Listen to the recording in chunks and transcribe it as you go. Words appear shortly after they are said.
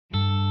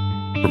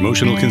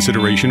Promotional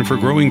consideration for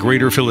growing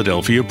Greater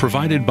Philadelphia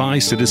provided by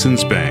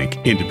Citizens Bank,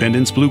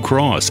 Independence Blue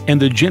Cross, and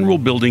the General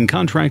Building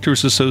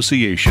Contractors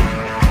Association.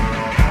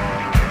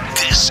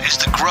 This is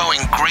the Growing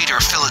Greater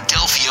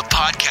Philadelphia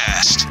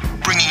podcast,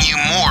 bringing you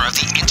more of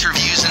the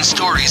interviews and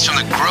stories from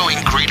the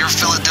Growing Greater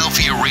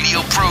Philadelphia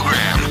radio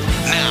program.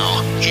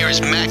 Now, here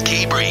is Matt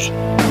Cabrey.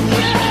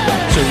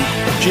 So,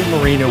 Jim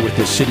Marino with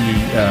the City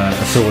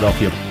of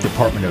Philadelphia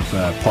Department of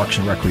Parks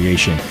and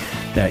Recreation.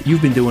 That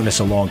you've been doing this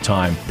a long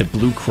time, the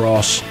Blue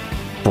Cross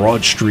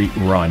Broad Street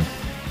Run.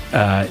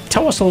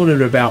 Tell us a little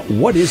bit about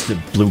what is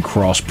the Blue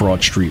Cross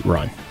Broad Street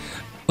Run?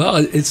 Well,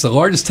 it's the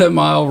largest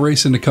 10-mile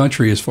race in the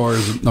country as far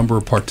as the number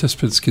of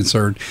participants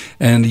concerned.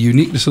 And the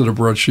uniqueness of the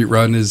Broad Street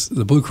Run is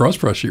the Blue Cross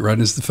Broad Street Run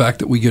is the fact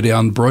that we go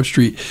down Broad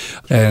Street,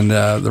 and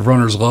the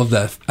runners love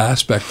that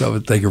aspect of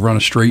it. They can run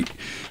a straight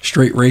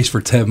race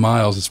for 10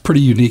 miles. It's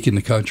pretty unique in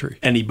the country.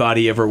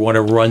 Anybody ever want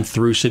to run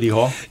through City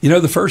Hall? You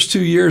know, the first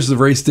 2 years, the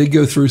race did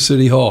go through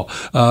City Hall,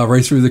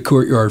 right through the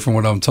courtyard, from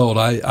what I'm told.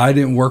 I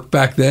didn't work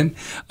back then.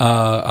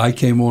 I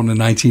came on in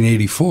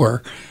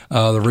 1984.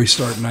 The race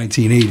started in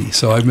 1980,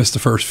 so I missed the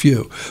first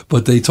few.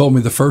 But they told me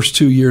the first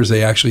 2 years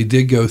they actually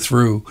did go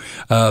through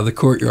the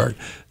courtyard.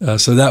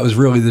 So that was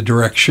really the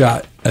direct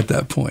shot at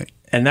that point.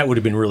 And that would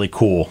have been really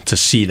cool to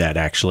see that,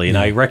 actually. And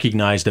I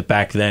recognize that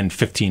back then,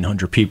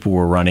 1,500 people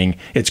were running.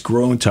 It's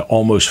grown to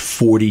almost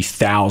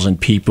 40,000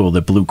 people,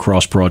 the Blue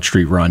Cross Broad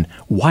Street Run.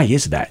 Why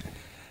is that?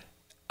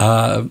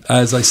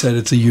 As I said,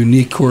 it's a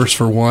unique course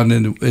for one,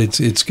 and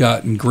it's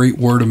gotten great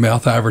word of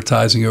mouth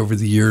advertising over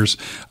the years.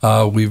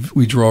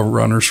 We draw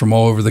runners from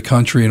all over the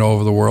country and all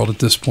over the world at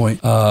this point.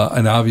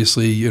 And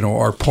obviously, you know,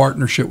 our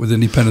partnership with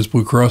Independence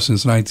Blue Cross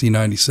since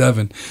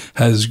 1997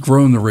 has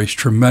grown the race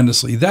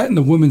tremendously. That and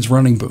the women's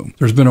running boom.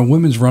 There's been a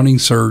women's running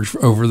surge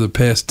over the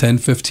past 10,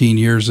 15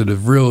 years that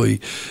have really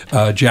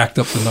jacked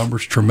up the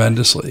numbers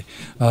tremendously.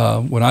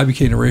 When I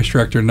became the race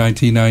director in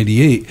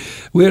 1998,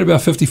 we had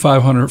about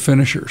 5,500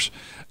 finishers.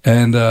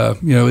 And,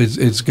 you know,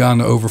 it's gone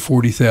to over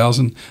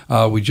 40,000.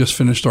 We just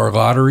finished our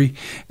lottery,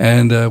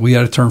 and we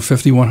had to turn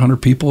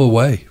 5,100 people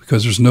away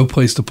because there's no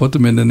place to put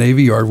them in the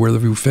Navy Yard where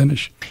we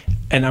finish.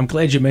 And I'm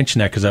glad you mentioned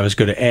that, because I was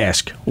going to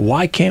ask,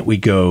 why can't we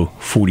go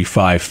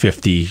 45,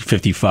 50,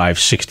 55,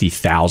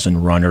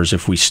 60,000 runners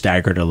if we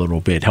staggered a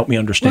little bit? Help me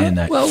understand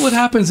that. Well, what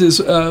happens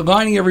is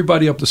lining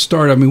everybody up to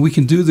start. I mean, we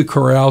can do the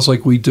corrals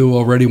like we do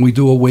already, and we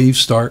do a wave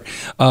start.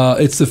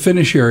 It's the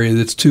finish area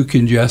that's too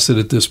congested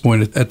at this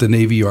point at the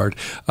Navy Yard.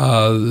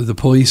 The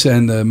police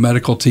and the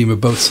medical team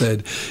have both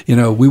said, you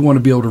know, we want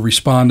to be able to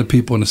respond to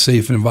people in a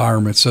safe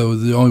environment. So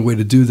the only way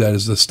to do that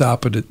is to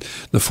stop it at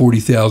the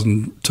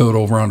 40,000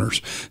 total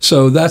runners.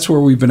 So that's where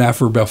we've been at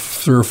for about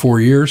 3 or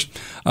 4 years.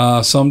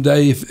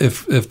 Someday,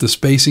 if the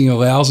spacing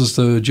allows us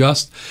to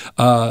adjust,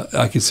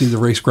 I can see the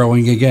race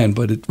growing again.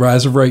 But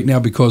as of right now,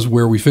 because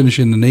where we finish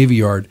in the Navy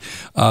Yard,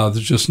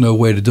 there's just no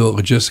way to do it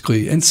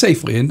logistically and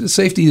safely. And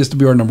safety is to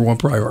be our number one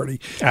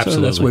priority. Absolutely.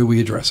 So that's the way we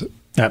address it.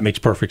 That makes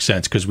perfect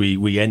sense, because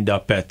we end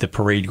up at the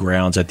parade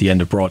grounds at the end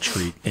of Broad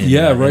Street.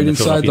 Right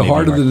inside the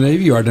heart of the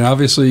Navy Yard. And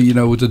obviously, you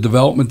know, with the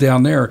development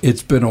down there,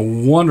 it's been a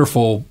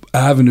wonderful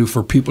avenue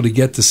for people to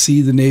get to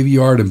see the Navy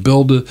Yard and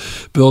build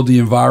the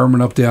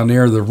environment up down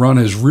there. The run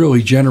has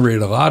really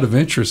generated a lot of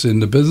interest in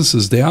the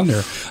businesses down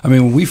there. I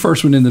mean, when we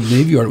first went into the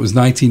Navy Yard, it was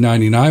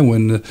 1999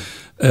 when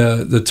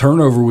the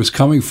turnover was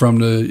coming from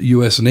the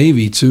U.S.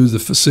 Navy to the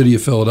city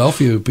of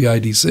Philadelphia,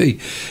 PIDC.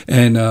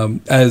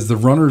 And as the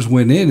runners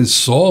went in and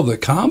saw the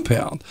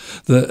compound,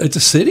 it's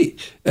a city.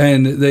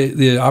 And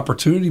the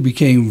opportunity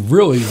became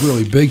really,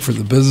 really big for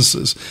the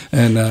businesses.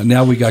 And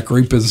now we got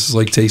great businesses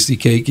like Tasty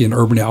Cake and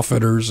Urban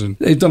Outfitters, and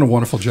they've done a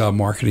wonderful job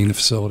marketing the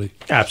facility.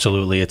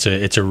 Absolutely. It's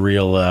a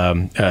real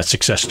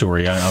success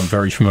story. I'm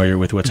very familiar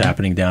with what's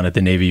happening down at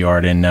the Navy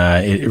Yard, and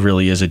it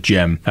really is a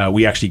gem.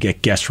 We actually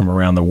get guests from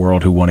around the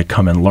world who want to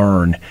come and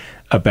learn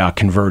about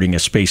converting a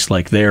space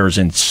like theirs.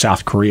 And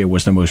South Korea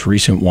was the most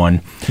recent one.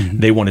 Mm-hmm.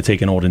 They want to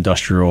take an old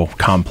industrial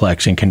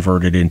complex and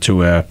convert it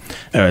into a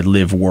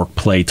live, work,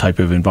 play type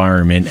of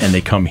environment. And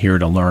they come here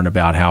to learn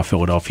about how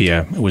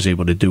Philadelphia was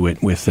able to do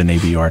it with the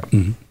Navy Yard.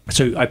 Mm-hmm.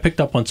 So I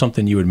picked up on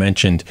something you had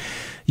mentioned.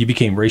 You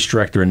became race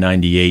director in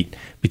 98.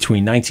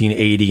 Between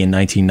 1980 and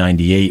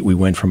 1998, we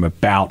went from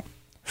about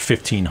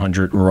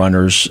 1,500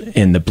 runners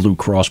in the Blue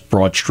Cross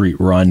Broad Street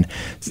Run.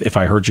 If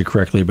I heard you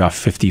correctly, about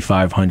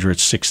 5,500,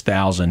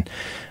 6,000.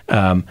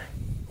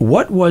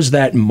 What was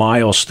that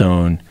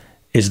milestone?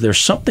 Is there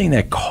something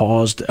that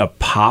caused a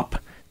pop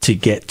to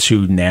get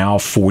to now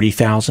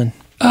 40,000?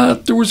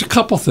 There was a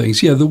couple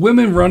things. Yeah, the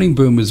women running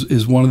boom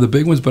is one of the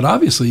big ones, but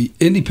obviously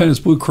Independence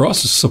Blue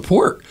Cross's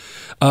support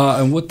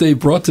and what they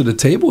brought to the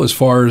table as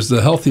far as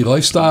the healthy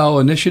lifestyle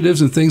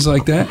initiatives and things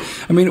like that.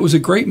 I mean, it was a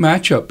great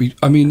matchup.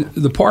 I mean,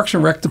 the Parks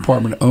and Rec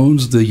Department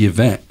owns the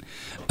event.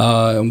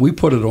 And we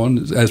put it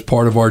on as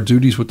part of our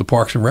duties with the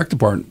Parks and Rec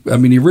Department. I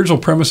mean, the original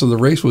premise of the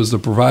race was to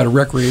provide a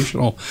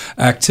recreational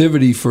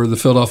activity for the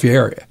Philadelphia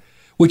area,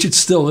 which it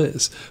still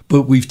is.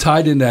 But we've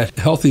tied in that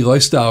healthy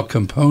lifestyle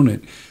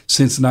component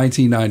since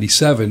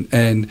 1997.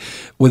 And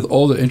with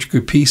all the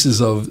intricate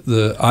pieces of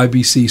the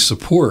IBC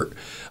support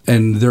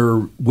and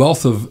their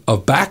wealth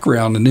of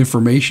background and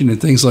information and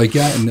things like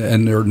that,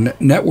 and their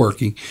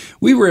networking,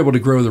 we were able to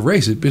grow the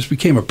race. It just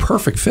became a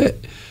perfect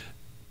fit.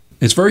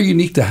 It's very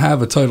unique to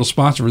have a title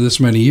sponsor for this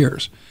many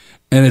years.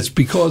 And it's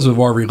because of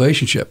our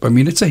relationship. I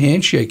mean, it's a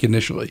handshake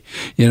initially.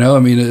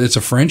 It's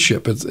a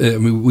friendship.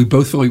 We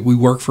both feel like we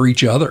work for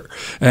each other.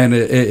 And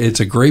it's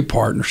a great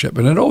partnership.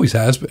 And it always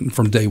has been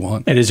from day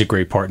one. It is a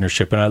great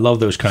partnership. And I love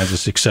those kinds of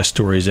success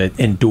stories that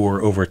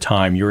endure over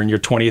time. You're in your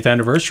 20th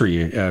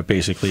anniversary,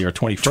 basically, or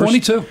 21st.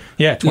 22.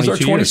 Yeah, 22 This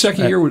is our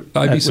 22nd year with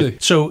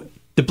IBC. So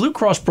the Blue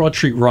Cross Broad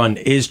Street Run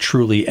is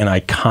truly an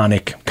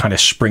iconic kind of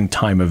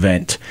springtime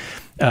event.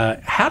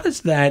 How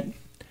does that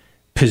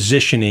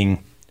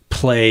positioning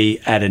play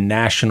at a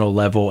national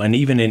level and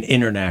even an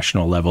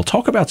international level?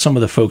 Talk about some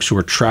of the folks who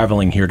are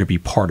traveling here to be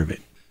part of it.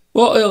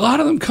 Well, a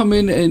lot of them come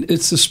in, and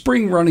it's the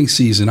spring running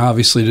season,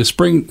 obviously.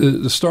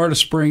 The start of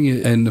spring,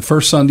 and the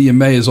first Sunday in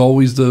May is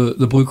always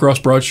the Blue Cross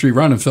Broad Street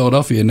Run in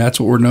Philadelphia, and that's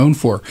what we're known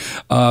for.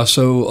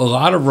 So a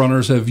lot of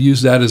runners have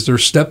used that as their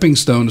stepping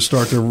stone to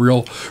start their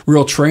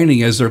real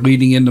training as they're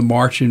leading into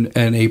March and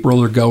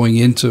April. They're going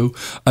into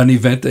an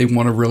event they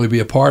want to really be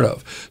a part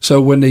of.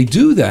 So when they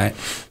do that,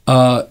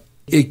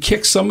 it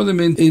kicks some of them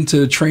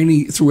into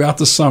training throughout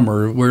the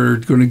summer. We're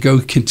going to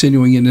go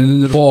continuing in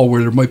the fall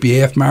where there might be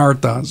half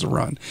marathons to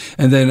run.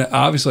 And then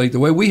obviously the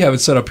way we have it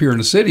set up here in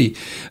the city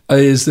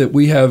is that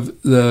we have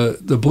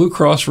the Blue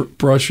Cross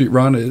Broad Street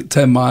Run, a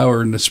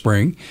 10-miler in the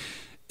spring.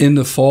 In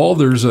the fall,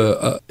 there's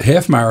a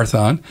half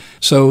marathon.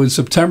 So in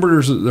September,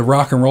 there's the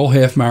Rock and Roll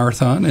half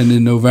marathon. And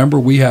in November,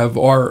 we have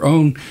our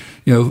own,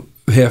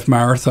 half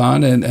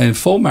marathon and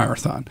full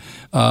marathon.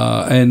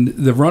 And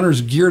the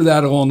runners gear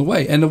that along the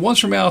way. And the ones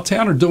from out of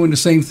town are doing the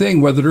same thing,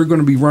 whether they're going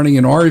to be running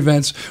in our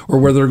events or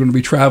whether they're going to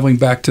be traveling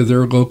back to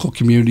their local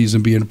communities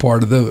and being a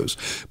part of those.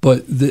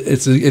 But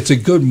it's a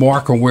good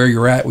mark on where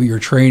you're at with your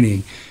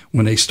training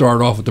when they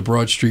start off with the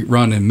Broad Street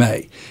Run in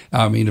May.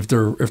 I mean, if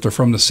they're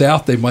from the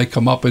South, they might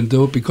come up and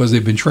do it because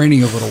they've been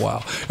training a little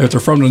while. If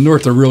they're from the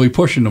North, they're really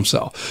pushing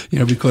themselves,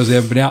 because they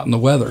haven't been out in the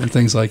weather and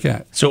things like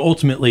that. So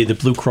ultimately, the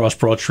Blue Cross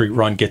Broad Street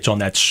Run gets on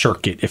that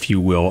circuit, if you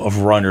will, of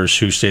runners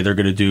who say they're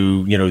going to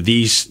do,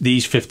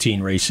 these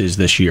 15 races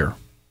this year.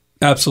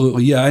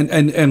 Absolutely, yeah.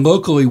 And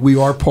locally, we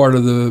are part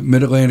of the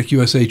Mid-Atlantic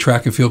USA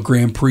Track and Field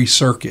Grand Prix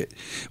circuit,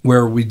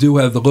 where we do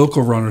have the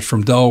local runners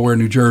from Delaware,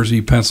 New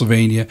Jersey,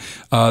 Pennsylvania,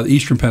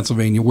 Eastern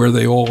Pennsylvania, where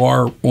they all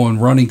are on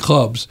running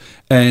clubs,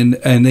 and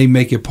they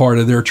make it part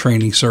of their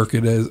training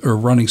circuit or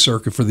running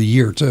circuit for the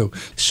year, too.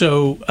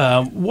 So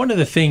one of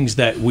the things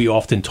that we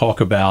often talk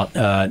about,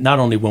 not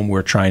only when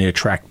we're trying to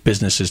attract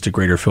businesses to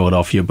Greater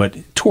Philadelphia, but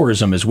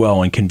tourism as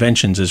well and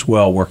conventions as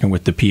well, working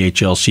with the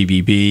PHL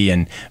CVB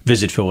and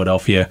Visit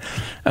Philadelphia,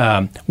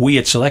 we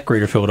at Select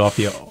Greater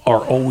Philadelphia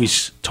are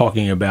always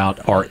talking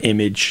about our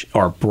image,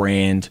 our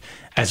brand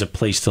as a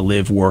place to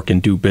live, work,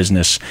 and do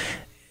business.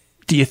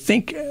 Do you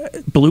think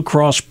Blue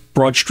Cross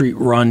Broad Street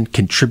Run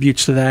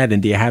contributes to that?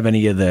 And do you have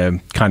any of the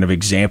kind of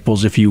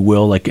examples, if you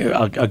will? Like,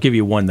 I'll give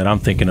you one that I'm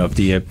thinking of.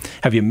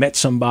 Have you met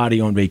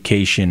somebody on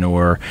vacation,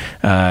 or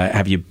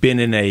have you been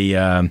in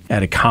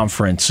at a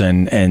conference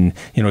and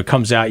it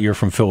comes out you're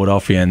from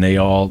Philadelphia and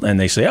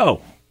they say,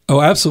 Oh,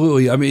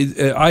 absolutely. I mean,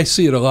 I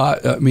see it a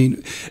lot. I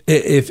mean,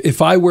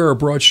 if I wear a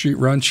Broad Street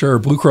Run shirt, a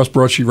Blue Cross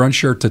Broad Street Run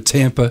shirt to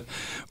Tampa,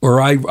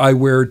 or I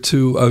wear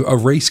to a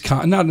race,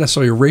 not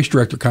necessarily a race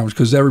director conference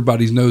because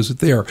everybody knows it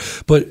there,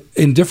 but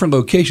in different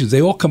locations,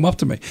 they all come up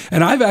to me.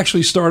 And I've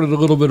actually started a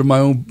little bit of my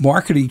own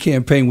marketing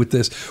campaign with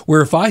this,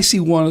 where if I see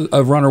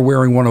a runner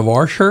wearing one of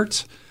our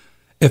shirts,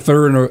 if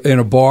they're in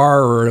a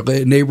bar or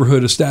a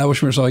neighborhood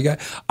establishment or something like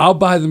that, I'll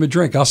buy them a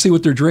drink. I'll see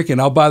what they're drinking.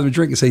 I'll buy them a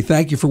drink and say,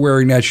 thank you for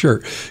wearing that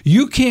shirt.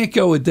 You can't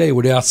go a day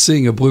without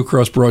seeing a Blue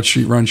Cross Broad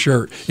Street Run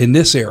shirt in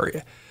this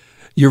area.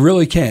 You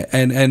really can't.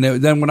 And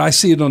then when I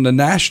see it on the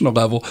national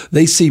level,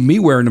 they see me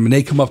wearing them and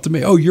they come up to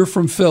me. Oh, you're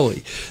from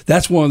Philly.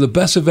 That's one of the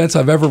best events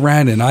I've ever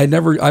ran in. I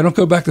don't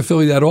go back to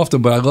Philly that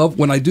often, but I love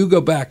when I do go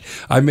back,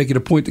 I make it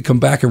a point to come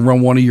back and run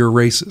one of your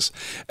races.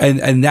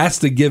 And that's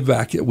the give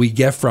back that we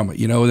get from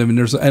it. I mean,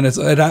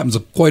 it happens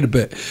quite a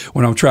bit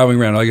when I'm traveling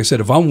around. Like I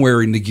said, if I'm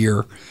wearing the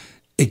gear,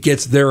 it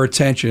gets their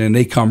attention and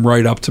they come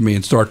right up to me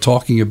and start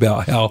talking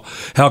about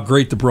how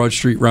great the Broad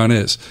Street Run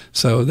is.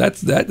 So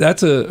that's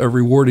a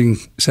rewarding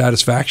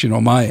satisfaction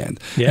on my end.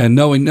 Yeah. And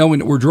knowing that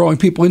we're drawing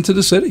people into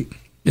the city,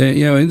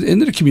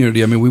 into the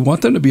community. I mean, we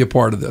want them to be a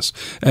part of this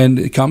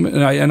and come.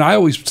 And I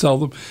always tell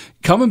them,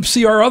 come and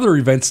see our other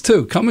events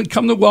too. Come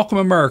to Welcome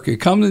America.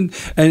 Come and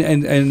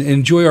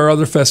enjoy our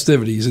other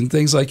festivities and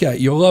things like that.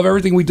 You'll love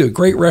everything we do.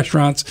 Great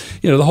restaurants,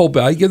 the whole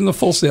bit. I give them the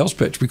full sales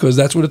pitch because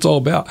that's what it's all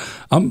about.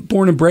 I'm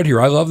born and bred here.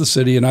 I love the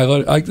city, and I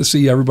like to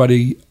see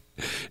everybody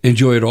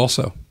enjoy it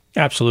also.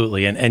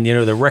 Absolutely. And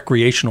the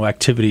recreational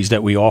activities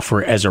that we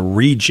offer as a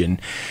region,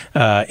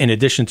 in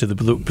addition to the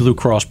Blue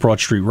Cross Broad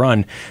Street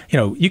Run,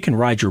 you can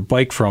ride your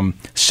bike from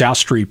South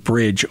Street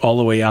Bridge all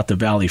the way out to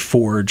Valley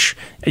Forge.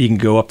 You can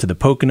go up to the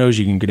Poconos.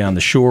 You can go down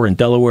the shore in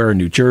Delaware and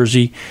New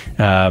Jersey.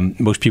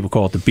 Most people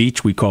call it the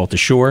beach. We call it the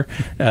shore.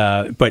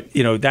 But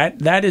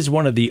that is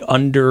one of the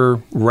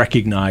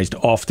under-recognized,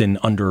 often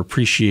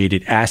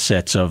underappreciated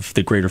assets of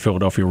the greater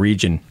Philadelphia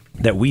region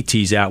that we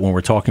tease out when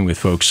we're talking with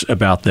folks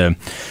about the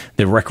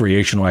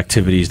recreational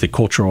activities, the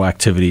cultural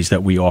activities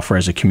that we offer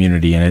as a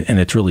community, and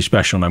it's really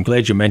special. And I'm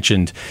glad you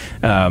mentioned,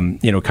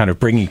 kind of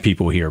bringing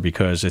people here,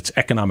 because it's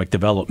economic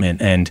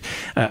development. And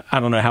I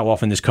don't know how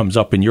often this comes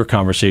up in your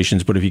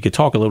conversations, but if you could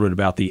talk a little bit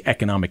about the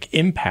economic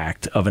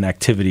impact of an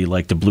activity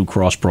like the Blue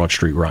Cross Broad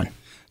Street Run.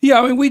 Yeah,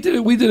 I mean, we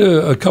did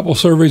a couple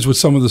surveys with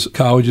some of the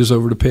colleges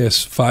over the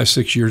past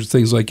 5-6 years,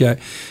 things like that,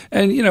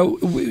 and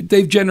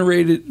they've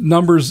generated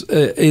numbers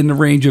in the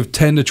range of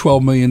 $10 to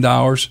 $12 million.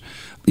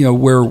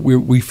 Where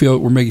we feel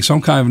we're making some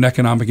kind of an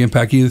economic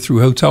impact, either through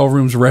hotel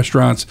rooms,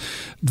 restaurants,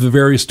 the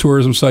various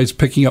tourism sites,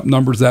 picking up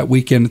numbers that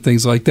weekend and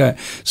things like that.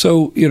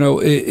 So,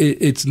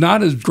 it's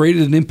not as great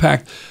an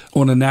impact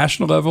on a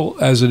national level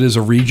as it is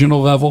a regional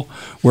level,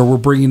 where we're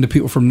bringing the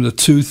people from the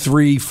 2,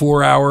 3,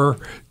 4 hour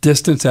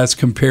distance as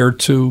compared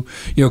to,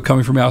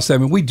 coming from outside. I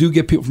mean, we do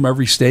get people from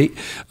every state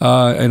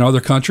and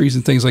other countries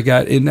and things like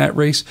that in that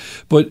race.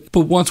 But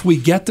once we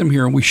get them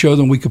here and we show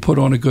them we could put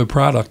on a good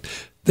product,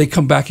 they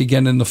come back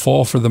again in the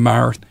fall for the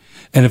marathon.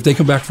 And if they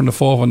come back from the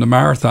fall on the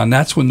marathon,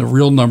 that's when the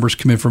real numbers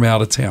come in from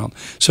out of town.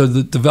 So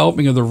the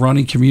developing of the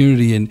running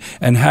community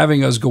and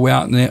having us go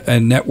out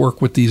and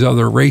network with these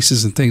other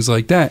races and things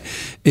like that,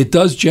 it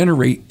does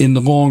generate in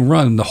the long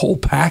run the whole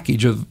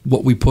package of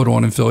what we put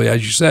on in Philly,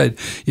 as you said,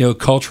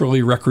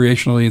 culturally,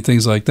 recreationally, and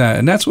things like that.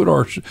 And that's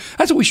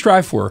what we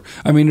strive for.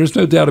 I mean, there's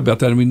no doubt about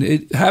that. I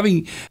mean,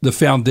 having the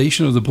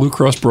foundation of the Blue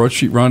Cross Broad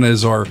Street Run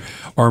as our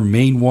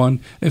main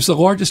one, it's the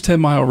largest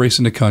 10-mile race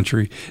in the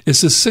country.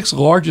 It's the 6th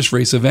largest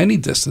race of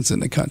any distance in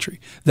the country.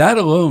 That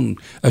alone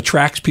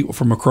attracts people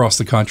from across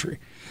the country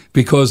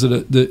because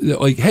of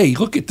hey,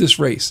 look at this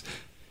race.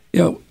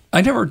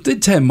 I never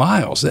did 10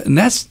 miles, and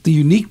that's the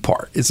unique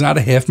part. It's not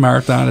a half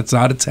marathon. It's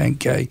not a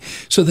 10K.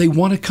 So they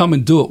want to come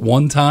and do it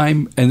one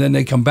time, and then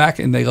they come back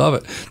and they love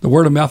it. The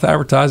word-of-mouth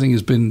advertising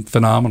has been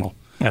phenomenal.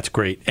 That's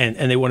great. And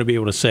they want to be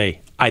able to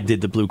say, I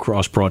did the Blue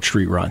Cross Broad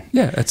Street Run.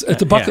 Yeah, it's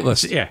a bucket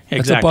list. Yeah, exactly.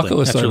 It's a bucket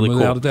list, that's really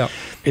without cool. a doubt.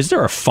 Is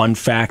there a fun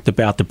fact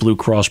about the Blue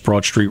Cross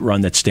Broad Street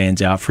Run that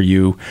stands out for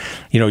you?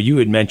 You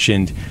had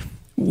mentioned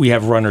we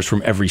have runners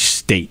from every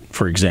state,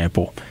 for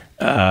example.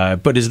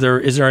 But is there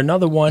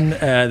another one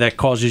that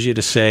causes you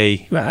to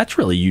say, well, that's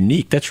really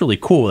unique, that's really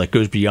cool, that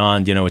goes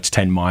beyond, it's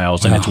 10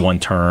 miles and it's one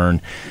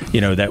turn,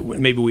 that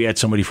maybe we had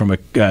somebody from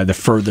the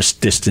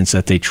furthest distance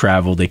that they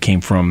traveled, they came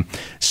from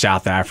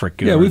South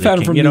Africa. Yeah, we've had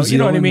them from New Zealand. You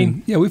know what I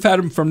mean? Yeah, we've had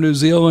them from New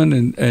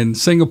Zealand and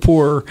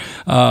Singapore.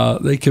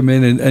 They come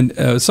in,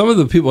 and some of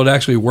the people that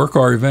actually work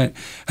our event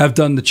have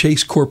done the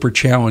Chase Corporate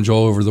Challenge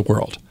all over the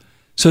world.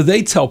 So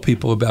they tell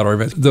people about our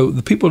event.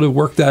 The people that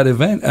work that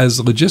event as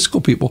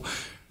logistical people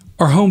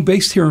are home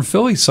based here in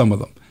Philly, some of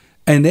them,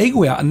 and they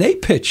go out and they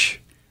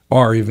pitch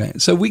our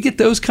event. So we get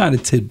those kind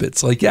of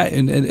tidbits, and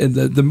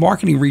the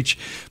marketing reach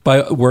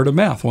by word of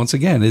mouth once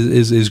again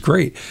is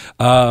great.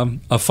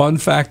 A fun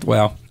fact: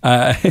 how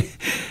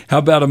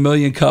about 1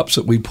 million cups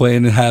that we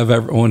plan to have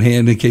on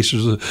hand in case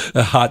there's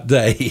a hot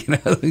day,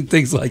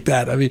 things like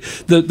that. I mean,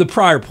 the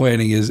prior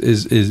planning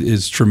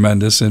is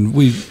tremendous, and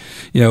we've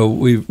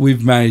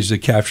managed to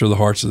capture the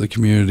hearts of the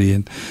community,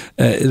 and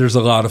there's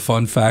a lot of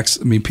fun facts.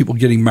 I mean, people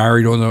getting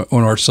married on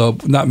our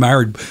sub, not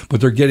married,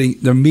 but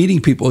they're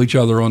meeting each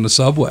other on the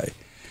subway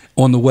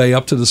on the way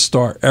up to the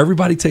start.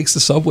 Everybody takes the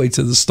subway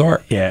to the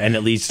start. Yeah, and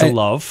it leads to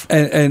love.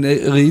 And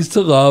it leads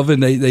to love,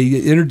 and they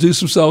introduce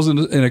themselves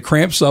in a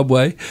cramped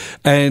subway,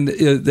 and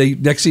they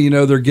next thing you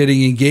know, they're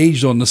getting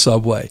engaged on the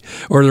subway,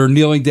 or they're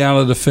kneeling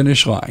down at the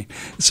finish line.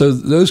 So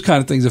those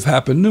kind of things have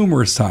happened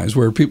numerous times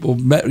where people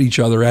met each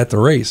other at the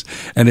race,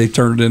 and they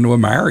turned it into a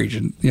marriage,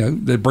 and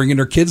they're bringing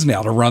their kids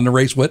now to run the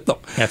race with them.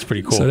 That's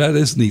pretty cool. So that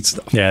is neat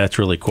stuff. Yeah, that's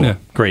really cool. Yeah.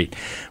 Great.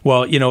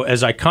 Well,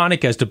 as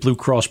iconic as the Blue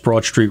Cross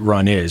Broad Street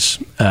Run is,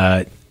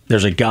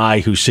 there's a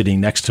guy who's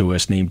sitting next to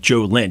us named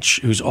Joe Lynch,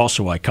 who's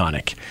also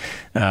iconic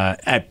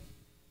at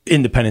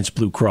Independence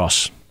Blue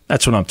Cross.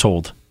 That's what I'm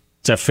told.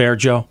 Is that fair,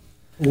 Joe?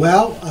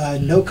 Well,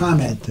 no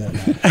comment.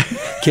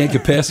 Can't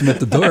get past him at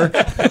the door.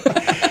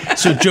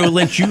 So, Joe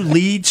Lynch, you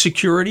lead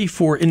security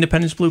for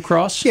Independence Blue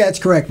Cross? Yeah, that's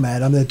correct,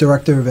 Matt. I'm the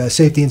Director of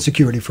Safety and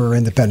Security for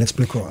Independence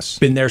Blue Cross.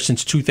 Been there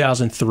since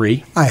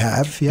 2003. I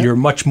have, yeah. You're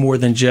much more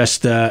than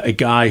just a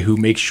guy who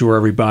makes sure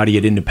everybody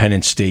at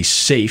Independence stays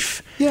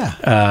safe.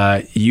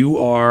 Yeah. You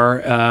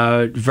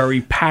are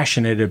very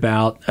passionate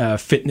about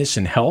fitness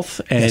and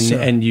health, and, yes,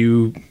 and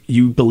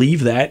you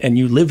believe that and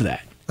you live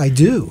that. I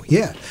do,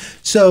 yeah.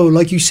 So,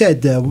 like you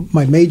said,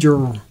 my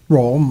major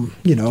role.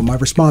 You know, my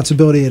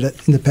responsibility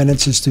at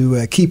Independence is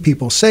to keep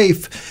people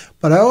safe,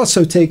 but I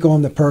also take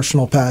on the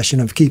personal passion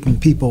of keeping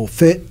people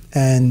fit.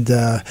 And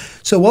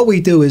so what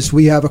we do is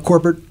we have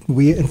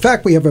in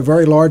fact, we have a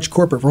very large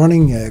corporate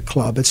running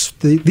club. It's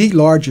the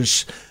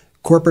largest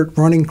corporate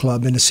running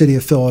club in the city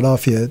of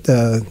Philadelphia,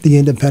 the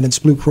Independence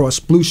Blue Cross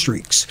Blue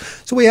Streaks.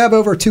 So we have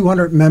over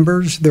 200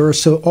 members. They're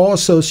all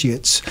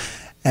associates.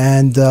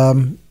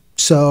 And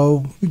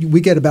so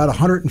we get about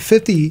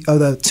 150 of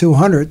the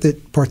 200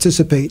 that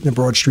participate in the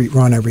Broad Street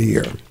Run every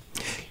year.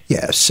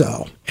 Yeah,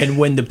 so. And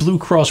when the Blue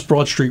Cross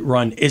Broad Street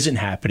Run isn't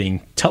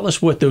happening, tell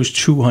us what those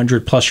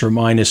 200 plus or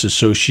minus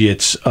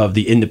associates of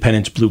the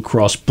Independence Blue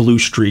Cross Blue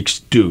Streaks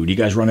do. Do you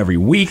guys run every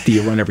week? Do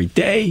you run every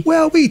day?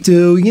 Well, we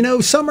do. You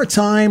know,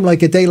 summertime,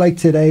 like a day like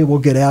today, we'll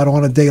get out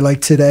on a day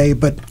like today.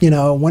 But, you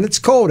know, when it's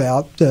cold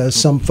out,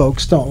 some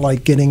folks don't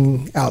like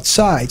getting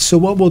outside. So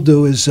what we'll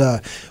do is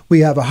we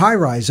have a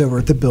high-rise over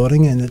at the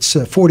building, and it's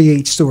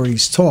 48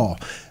 stories tall.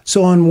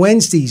 So on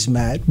Wednesdays,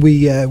 Matt,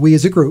 we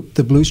as a group,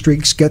 the Blue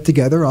Streaks, get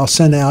together. I'll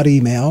send out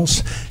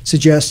emails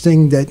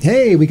suggesting that,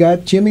 hey, we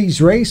got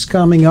Jimmy's race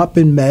coming up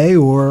in May,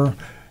 or,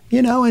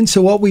 you know, and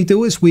so what we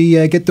do is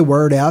we get the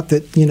word out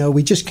that, you know,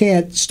 we just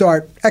can't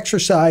start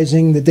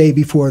exercising the day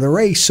before the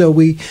race. So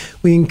we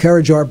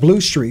encourage our Blue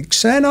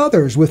Streaks and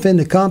others within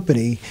the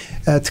company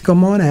to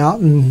come on out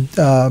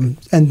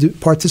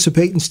and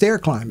participate in stair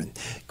climbing,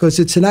 because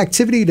it's an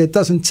activity that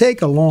doesn't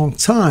take a long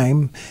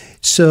time.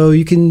 So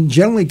you can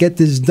generally get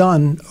this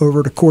done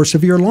over the course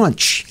of your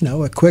lunch. You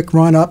know, a quick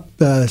run up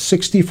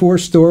 64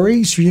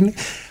 stories,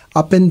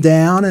 up and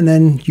down, and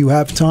then you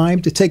have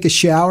time to take a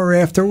shower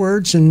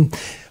afterwards.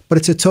 But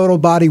it's a total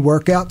body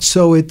workout.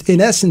 So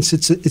in essence,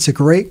 it's a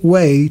great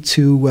way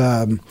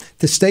to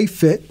stay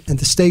fit and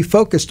to stay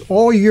focused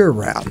all year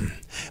round.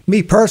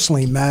 Me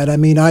personally, Matt, I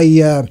mean,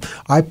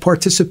 I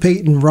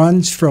participate in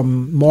runs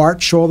from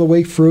March all the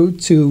way through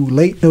to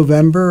late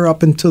November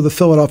up until the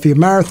Philadelphia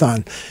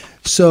Marathon.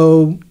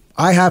 So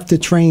I have to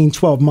train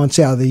 12 months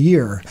out of the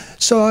year.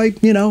 So I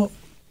don't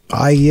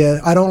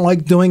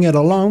like doing it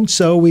alone.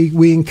 So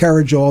we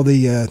encourage all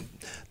the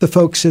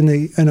folks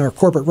in our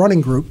corporate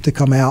running group to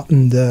come out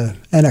and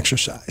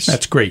exercise.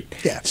 That's great.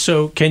 Yeah.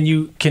 So can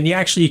you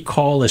actually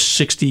call a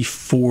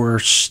 64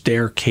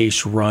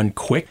 staircase run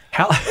quick?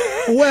 How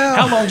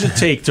long does it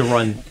take to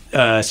run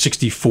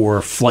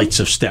 64 flights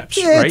of steps?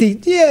 Yeah, right?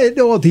 It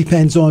all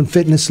depends on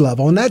fitness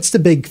level, and that's the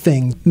big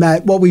thing,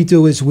 Matt. What we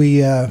do is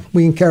we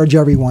encourage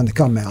everyone to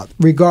come out,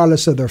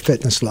 regardless of their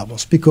fitness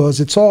levels, because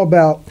it's all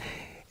about,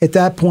 at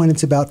that point,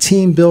 it's about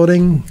team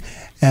building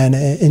and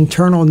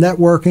internal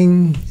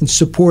networking and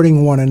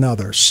supporting one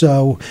another.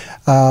 So,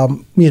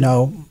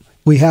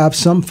 we have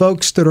some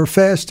folks that are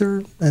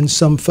faster and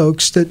some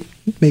folks that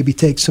maybe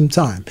take some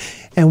time.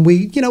 And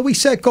we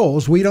set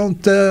goals. We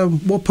don't,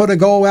 we'll put a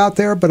goal out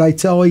there, but I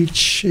tell all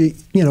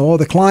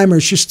the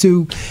climbers just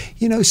to,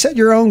 set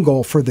your own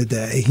goal for the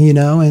day,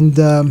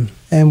 and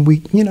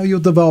you'll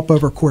develop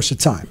over a course of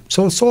time.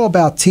 So it's all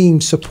about team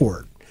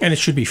support. And it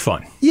should be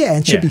fun. Yeah,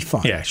 it should be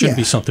fun. Yeah, it shouldn't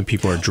be something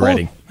people are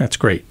dreading. That's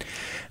great.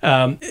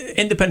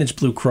 Independence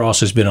Blue Cross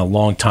has been a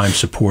long-time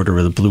supporter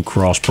of the Blue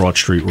Cross Broad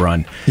Street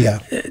Run. Yeah.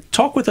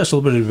 Talk with us a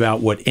little bit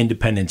about what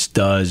Independence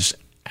does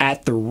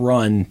at the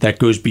run that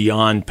goes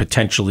beyond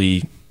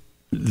potentially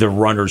the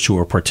runners who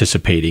are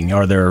participating.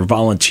 Are there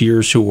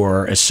volunteers who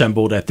are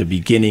assembled at the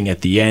beginning,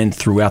 at the end,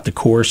 throughout the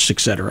course, et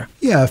cetera?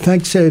 Yeah,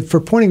 thanks for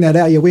pointing that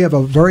out. Yeah, we have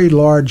a very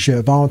large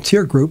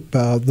volunteer group,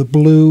 the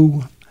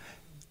Blue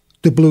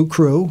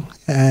Crew,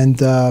 and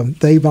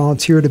they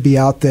volunteer to be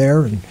out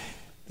there, and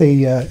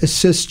they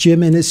assist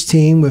Jim and his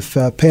team with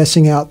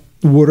passing out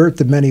water at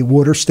the many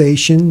water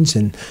stations.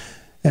 And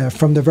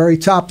from the very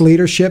top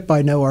leadership,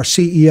 I know our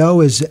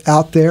CEO is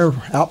out there,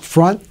 out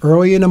front,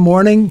 early in the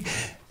morning,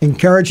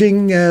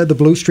 encouraging the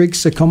Blue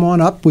Streaks to come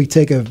on up. We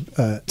take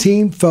a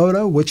team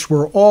photo, which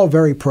we're all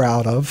very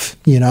proud of,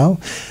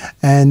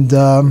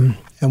 and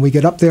we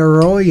get up there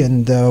early,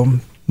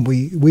 and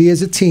we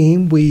as a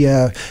team, we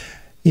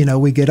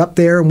get up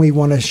there and we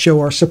want to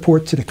show our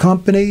support to the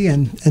company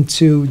and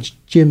to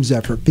Jim's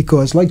effort,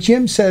 because like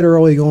Jim said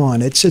early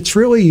on, it's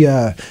really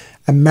a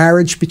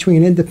marriage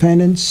between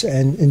Independence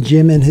and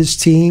Jim and his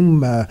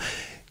team.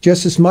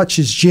 Just as much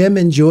as Jim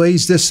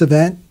enjoys this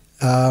event,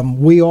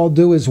 we all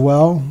do as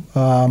well.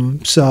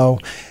 So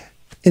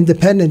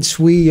Independence,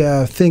 we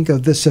think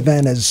of this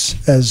event as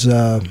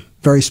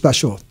very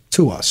special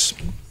to us.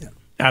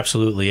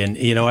 Absolutely. And,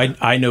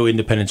 I know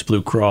Independence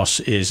Blue Cross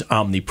is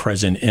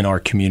omnipresent in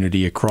our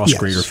community across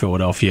Greater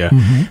Philadelphia.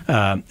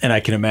 Mm-hmm. And I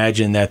can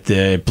imagine that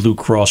the Blue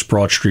Cross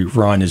Broad Street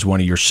Run is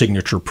one of your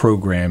signature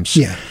programs.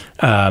 Yeah.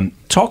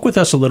 Talk with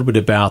us a little bit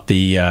about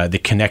the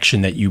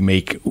connection that you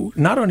make,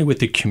 not only with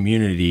the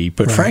community,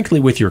 but frankly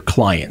with your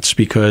clients,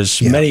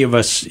 because many of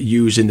us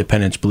use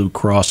Independence Blue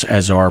Cross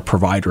as our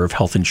provider of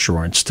health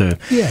insurance to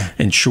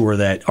ensure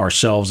that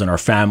ourselves and our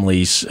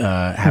families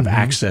have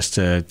access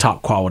to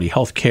top quality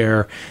health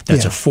care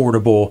that's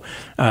affordable.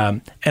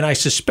 And I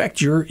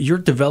suspect you're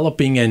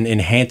developing and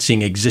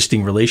enhancing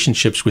existing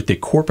relationships with the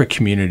corporate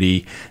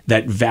community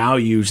that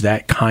values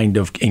that kind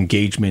of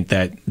engagement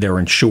that their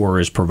insurer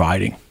is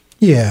providing.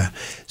 Yeah.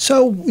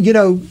 So,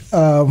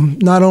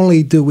 not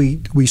only do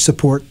we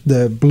support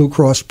the Blue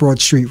Cross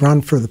Broad Street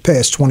Run for the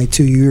past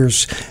 22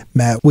 years,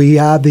 Matt, we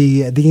have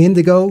the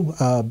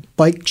Indigo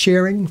bike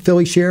sharing,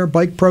 Philly Share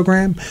bike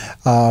program.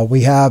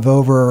 We have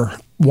over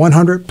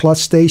 100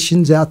 plus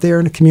stations out there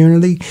in the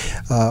community,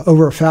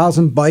 over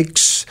 1,000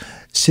 bikes.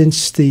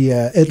 Since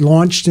it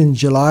launched in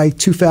July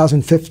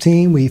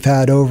 2015, we've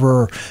had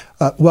over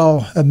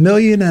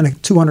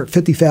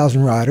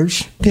 1,250,000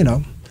 riders,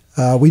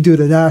 We do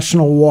the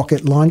National Walk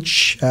at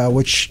Lunch,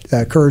 which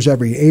occurs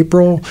every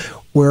April,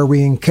 where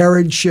we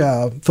encourage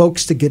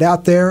folks to get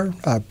out there,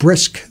 a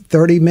brisk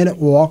 30-minute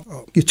walk.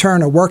 You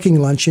turn a working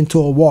lunch into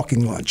a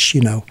walking lunch,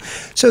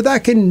 So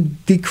that can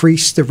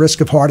decrease the risk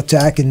of heart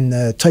attack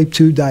and type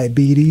 2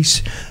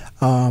 diabetes.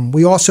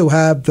 We also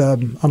have, I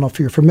don't know if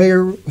you're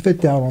familiar with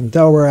it, down on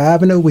Delaware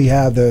Avenue, we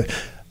have the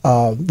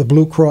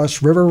Blue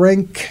Cross River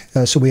Rink.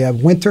 So we have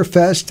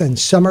Winterfest and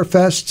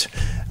Summerfest.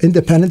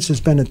 Independence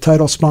has been a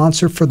title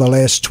sponsor for the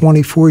last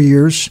 24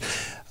 years.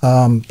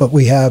 But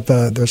we have,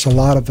 there's a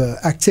lot of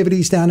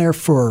activities down there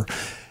for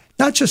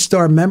not just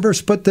our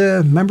members, but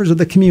the members of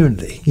the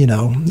community, We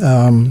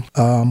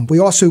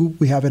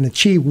have an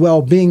Achieve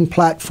Wellbeing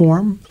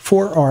platform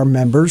for our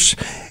members.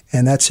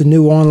 And that's a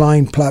new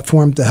online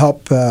platform to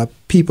help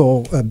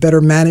people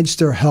better manage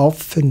their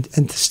health and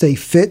to stay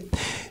fit.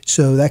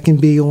 So that can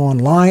be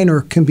online or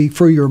it can be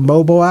through your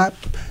mobile app.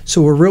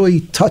 So we're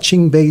really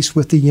touching base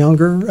with the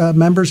younger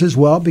members as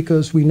well,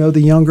 because we know the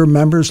younger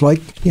members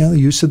like the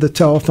use of the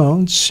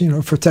telephones,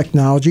 for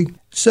technology.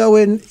 So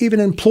even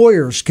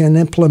employers can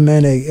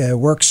implement a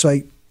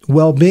worksite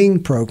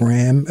well-being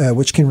program,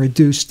 which can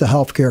reduce the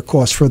healthcare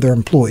costs for their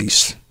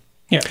employees.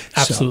 Yeah,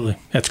 absolutely.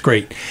 That's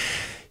great.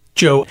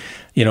 Joe,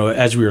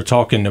 as we were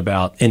talking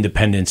about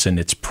Independence and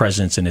its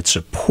presence and its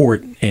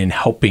support in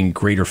helping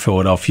Greater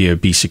Philadelphia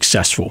be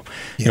successful,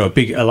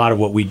 a lot of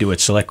what we do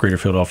at Select Greater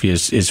Philadelphia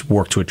is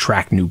work to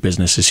attract new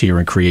businesses here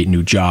and create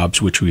new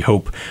jobs, which we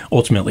hope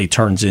ultimately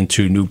turns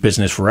into new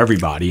business for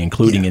everybody,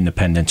 including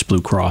Independence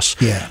Blue Cross.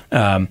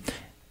 Yeah.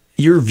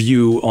 Your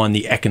view on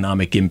the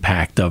economic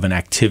impact of an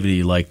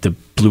activity like the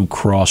Blue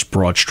Cross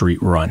Broad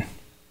Street Run?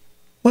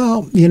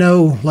 Well,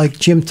 like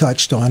Jim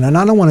touched on, and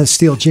I don't want to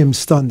steal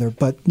Jim's thunder,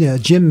 but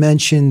Jim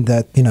mentioned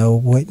that,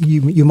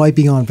 you might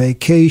be on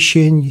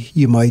vacation,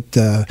 you might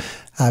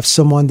have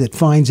someone that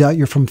finds out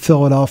you're from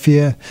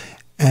Philadelphia,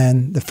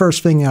 and the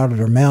first thing out of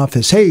their mouth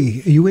is, hey,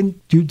 you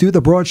do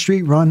the Broad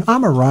Street Run?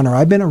 I'm a runner.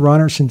 I've been a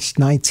runner since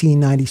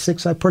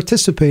 1996. I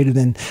participated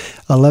in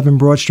 11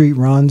 Broad Street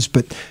Runs,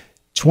 but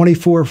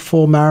 24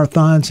 full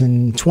marathons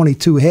and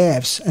 22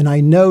 halves. And I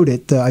know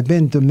that I've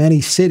been to many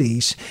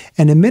cities.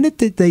 And the minute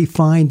that they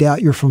find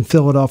out you're from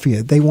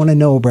Philadelphia, they want to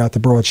know about the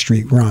Broad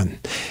Street Run.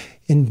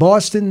 In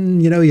Boston,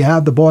 you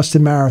have the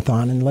Boston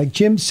Marathon. And like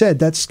Jim said,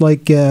 that's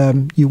like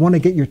you want to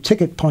get your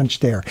ticket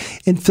punched there.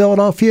 In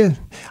Philadelphia,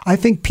 I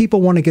think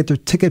people want to get their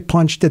ticket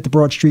punched at the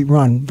Broad Street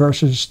Run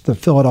versus the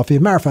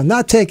Philadelphia Marathon.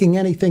 Not taking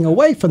anything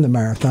away from the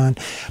marathon.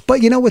 But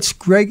what's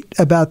great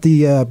about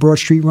the Broad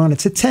Street Run?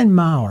 It's a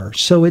 10-miler.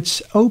 So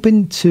it's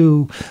open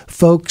to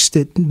folks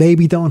that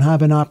maybe don't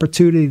have an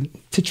opportunity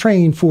to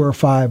train 4 or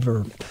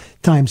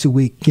 5 times a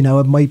week.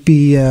 It might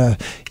be,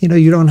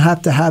 you don't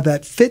have to have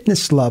that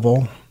fitness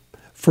level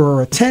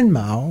for a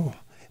 10-mile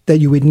that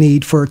you would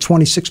need for a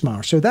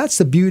 26-mile. So that's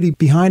the beauty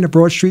behind a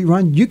Broad Street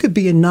Run. You could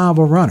be a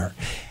novel runner.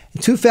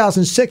 In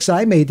 2006,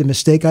 I made the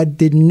mistake. I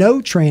did no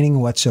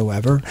training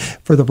whatsoever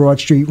for the Broad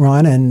Street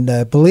Run,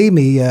 and believe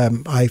me,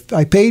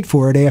 I paid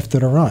for it after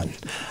the run.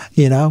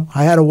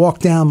 I had to walk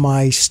down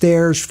my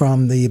stairs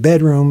from the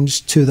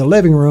bedrooms to the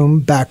living room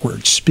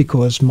backwards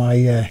because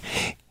my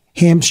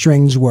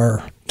hamstrings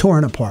were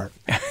torn apart.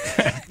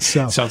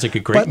 So, sounds like a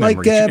great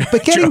memory.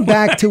 But getting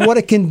back to what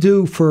it can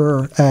do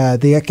for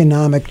the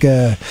economic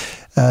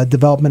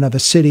development of a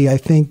city, I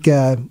think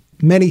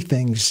many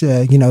things.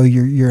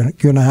 You're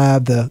going to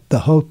have the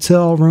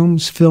hotel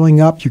rooms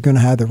filling up. You're going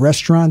to have the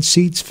restaurant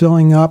seats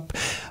filling up.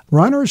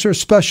 Runners are a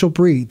special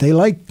breed. They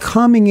like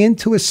coming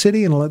into a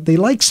city and they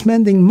like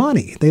spending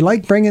money. They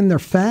like bringing their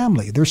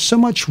family. There's so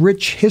much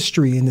rich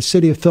history in the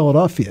city of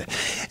Philadelphia.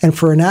 And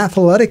for an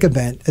athletic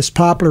event as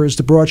popular as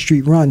the Broad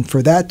Street Run,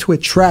 for that to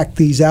attract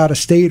these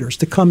out-of-staters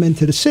to come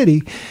into the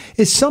city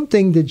is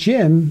something that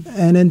Jim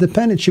and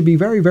Independence should be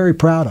very, very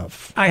proud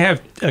of. I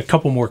have a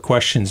couple more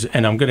questions,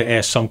 and I'm going to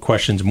ask some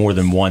questions more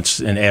than once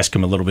and ask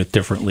them a little bit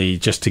differently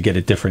just to get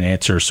a different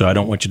answer. So I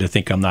don't want you to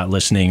think I'm not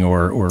listening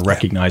or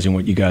recognizing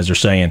what you guys are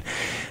saying.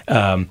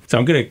 again. So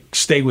I'm going to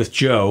stay with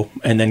Joe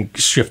and then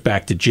shift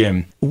back to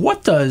Jim.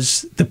 What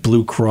does the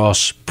Blue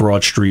Cross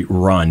Broad Street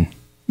Run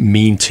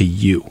mean to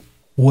you?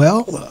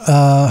 Well,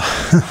 I'll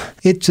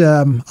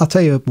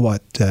tell you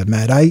what,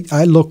 Matt,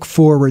 I look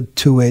forward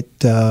to it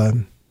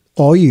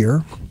all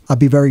year. I'll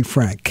be very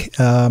frank.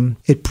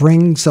 It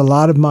brings a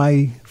lot of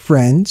my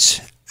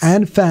friends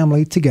and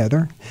family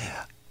together.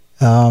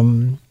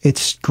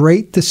 It's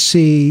great to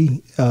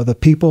see the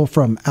people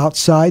from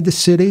outside the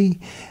city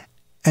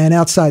and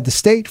outside the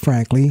state,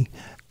 frankly,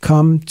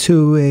 come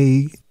to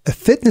a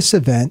fitness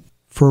event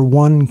for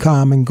one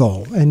common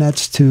goal, and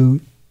that's to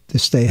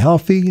stay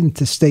healthy and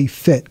to stay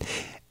fit.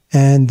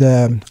 And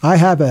I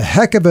have a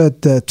heck of a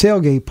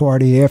tailgate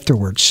party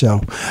afterwards.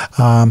 So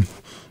I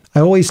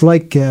always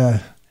like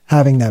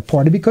having that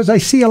party because I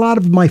see a lot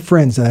of my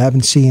friends that I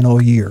haven't seen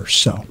all year.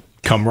 So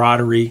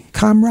camaraderie,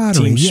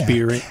 team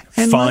spirit,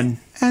 and fun.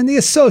 And the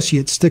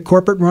associates, the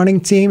corporate running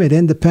team at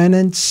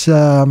Independence,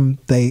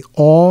 they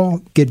all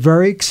get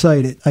very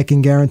excited. I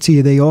can guarantee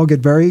you they all get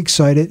very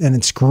excited. And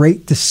it's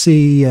great to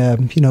see,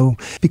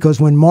 because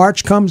when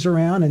March comes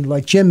around, and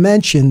like Jim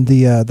mentioned,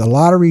 the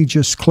lottery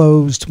just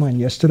closed,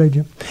 yesterday,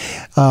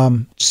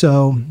 Jim?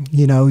 So,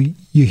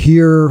 you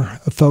hear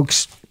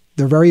folks,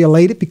 they're very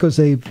elated because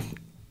they've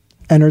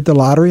entered the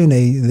lottery and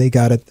they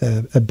got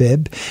a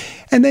bib.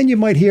 And then you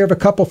might hear of a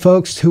couple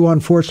folks who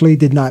unfortunately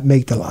did not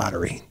make the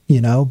lottery,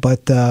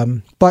 but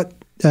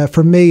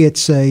for me,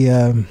 it's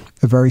a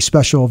very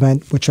special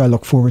event, which I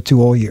look forward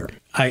to all year.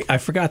 I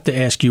forgot to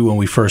ask you when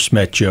we first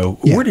met, Joe,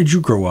 where did you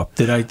grow up?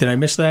 Did I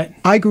miss that?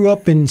 I grew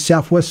up in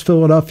Southwest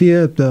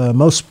Philadelphia, the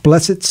Most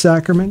Blessed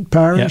Sacrament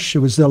Parish. Yep.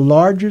 It was the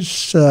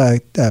largest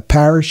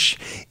parish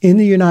in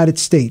the United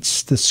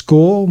States. The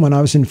school, when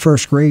I was in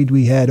first grade,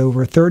 we had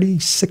over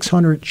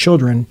 3,600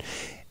 children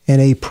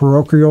in a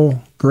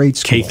parochial grade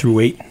school. K through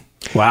 8?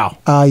 Wow.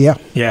 Yeah.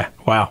 Yeah,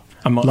 wow.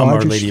 I'm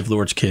Our Lady of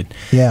Lourdes kid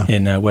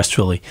in West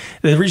Philly.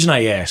 The reason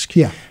I ask,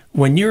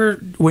 when you're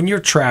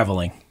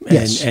traveling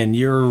and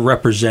you're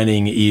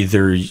representing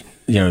either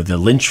the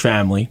Lynch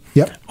family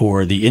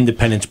or the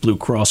Independence Blue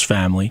Cross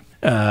family,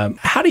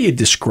 how do you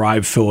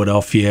describe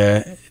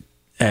Philadelphia,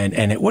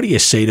 and what do you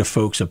say to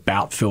folks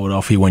about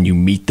Philadelphia when you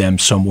meet them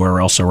somewhere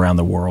else around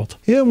the world?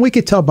 Yeah, we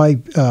could tell by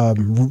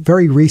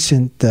very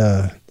recent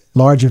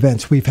large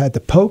events. We've had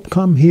the Pope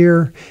come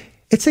here.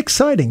 It's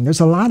exciting. There's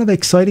a lot of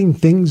exciting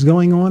things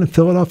going on in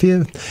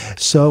Philadelphia.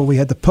 So we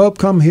had the Pope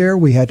come here.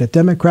 We had the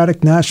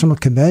Democratic National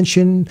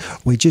Convention.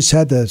 We just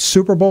had the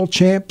Super Bowl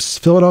champs,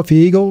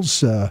 Philadelphia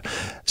Eagles,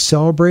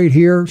 celebrate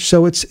here.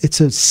 So it's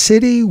a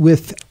city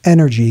with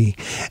energy,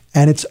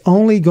 and it's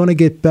only going to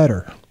get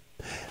better.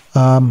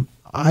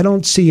 I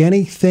don't see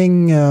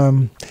anything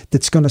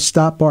that's going to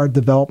stop our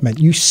development.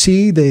 You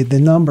see the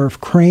number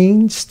of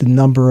cranes, the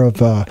number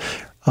of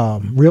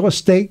real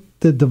estate,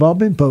 the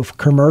development, both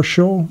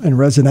commercial and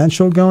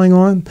residential going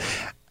on,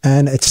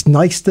 and it's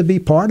nice to be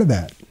part of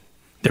that.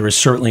 There is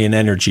certainly an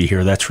energy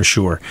here, that's for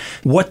sure.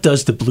 What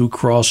does the Blue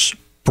Cross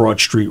Broad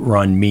Street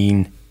Run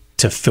mean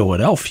to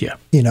Philadelphia?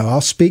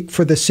 I'll speak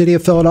for the city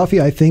of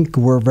Philadelphia. I think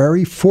we're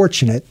very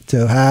fortunate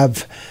to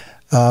have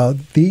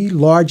the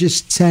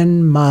largest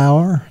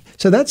 10-miler.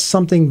 So that's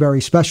something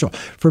very special.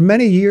 For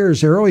many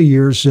years, early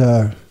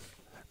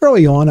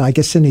on, I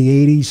guess in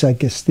the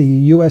 80s, the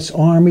U.S.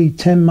 Army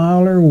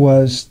 10-miler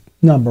was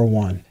number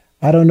one.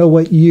 I don't know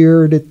what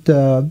year that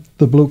the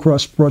Blue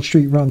Cross Broad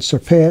Street Run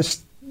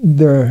surpassed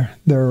their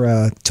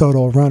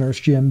total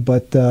runners, Jim.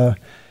 But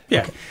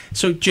yeah.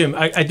 So, Jim,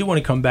 I do want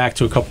to come back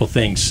to a couple of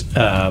things.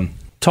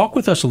 Talk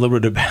with us a little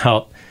bit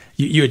about,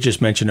 you had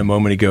just mentioned a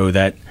moment ago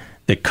that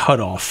the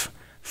cutoff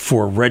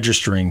for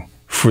registering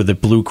for the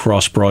Blue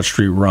Cross Broad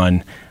Street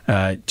Run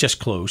just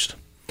closed.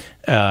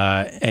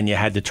 And you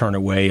had to turn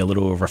away a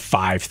little over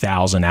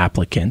 5,000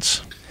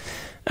 applicants.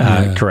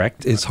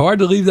 Correct? It's hard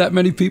to leave that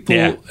many people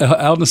out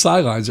on the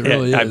sidelines. It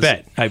really is.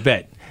 I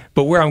bet.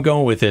 But where I'm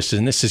going with this,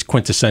 and this is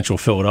quintessential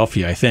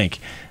Philadelphia, I think,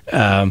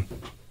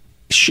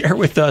 share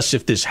with us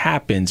if this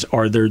happens,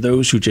 are there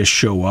those who just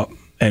show up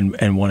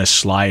and want to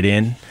slide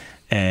in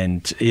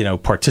and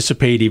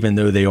participate even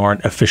though they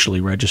aren't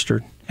officially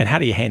registered? And how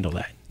do you handle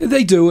that?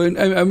 They do, and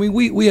I mean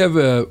we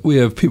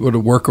have people to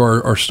work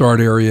our start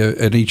area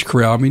at each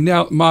corral. I mean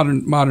now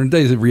modern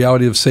days the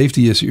reality of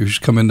safety issues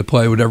come into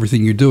play with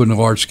everything you do in a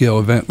large scale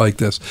event like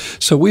this.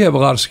 So we have a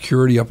lot of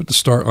security up at the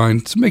start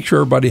line to make sure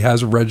everybody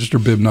has a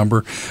registered bib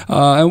number,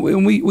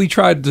 and we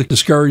tried to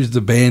discourage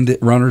the bandit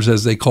runners,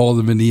 as they call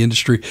them in the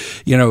industry,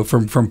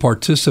 from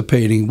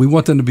participating. We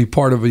want them to be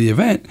part of the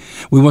event.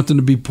 We want them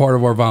to be part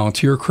of our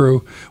volunteer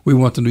crew. We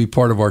want them to be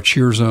part of our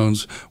cheer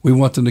zones. We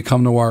want them to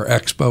come to our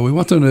X expo. We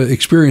want them to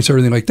experience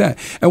everything like that.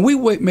 And we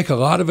make a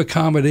lot of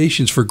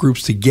accommodations for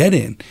groups to get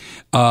in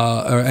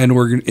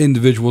and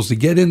individuals to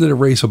get into the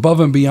race above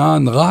and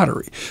beyond the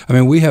lottery. I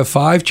mean, we have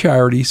 5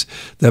 charities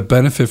that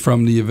benefit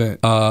from the event,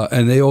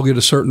 and they all get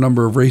a certain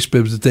number of race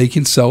bibs that they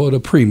can sell at a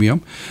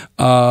premium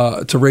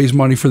to raise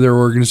money for their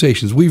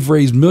organizations. We've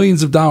raised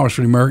millions of dollars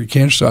for the American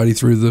Cancer Society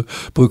through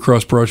the Blue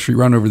Cross Broad Street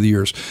Run over the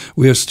years.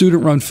 We have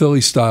Student Run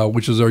Philly Style,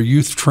 which is our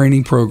youth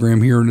training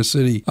program here in the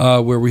city,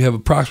 where we have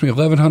approximately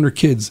 1,100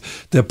 kids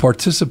that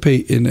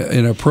participate in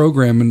a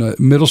program in the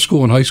middle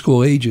school and high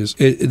school ages.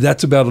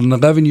 That's about an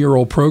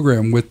 11-year-old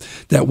program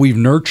that we've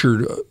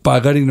nurtured by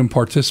letting them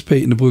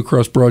participate in the Blue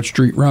Cross Broad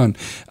Street Run,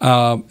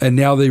 and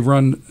now they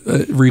run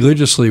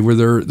religiously with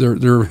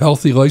their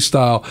healthy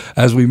lifestyle.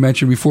 As we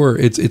mentioned before,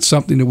 it's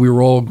something that we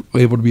were all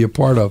able to be a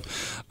part of.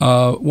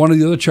 One of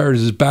the other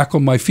charities is Back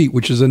on My Feet,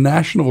 which is a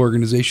national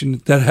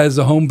organization that has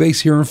a home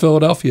base here in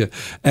Philadelphia,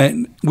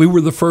 and we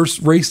were the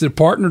first race that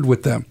partnered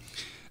with them.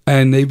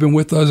 And they've been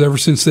with us ever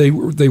since they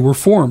were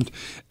formed.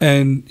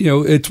 And,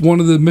 it's one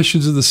of the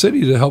missions of the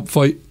city to help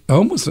fight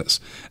homelessness.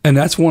 And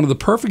that's one of the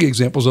perfect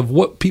examples of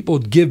what people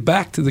give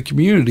back to the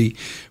community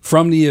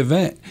from the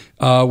event,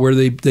 where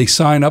they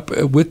sign up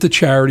with the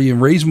charity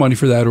and raise money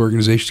for that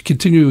organization to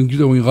continue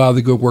doing a lot of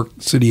the good work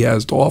the city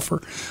has to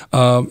offer.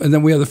 And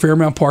then we have the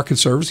Fairmount Park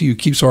Conservancy, who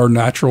keeps our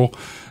natural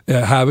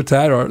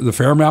habitat, or the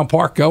Fairmount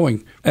Park,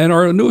 going. And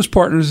our newest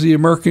partner is the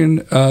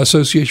American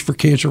Association for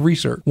Cancer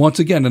Research. Once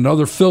again,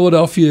 another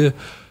Philadelphia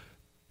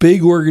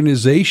big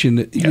organization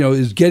that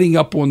is getting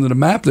up on the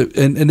map,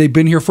 and they've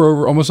been here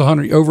for over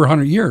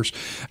 100 years,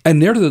 and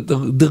they're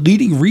the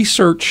leading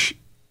research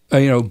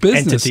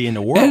business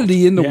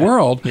entity in the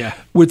world,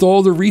 with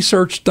all the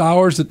research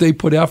dollars that they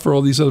put out for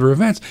all these other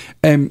events.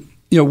 And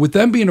with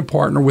them being a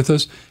partner with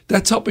us,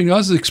 that's helping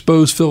us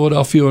expose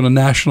Philadelphia on a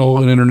national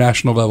and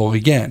international level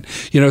again.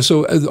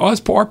 So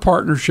our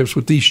partnerships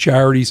with these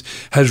charities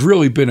has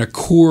really been a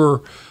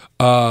core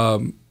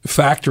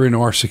factor in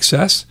our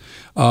success.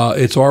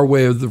 It's our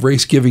way of the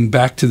race giving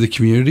back to the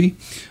community.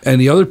 And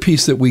the other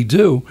piece that we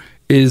do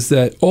is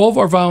that all of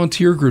our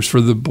volunteer groups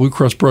for the Blue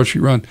Cross Broad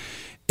Street Run,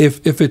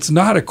 if it's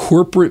not a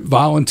corporate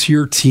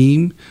volunteer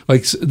team,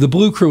 like the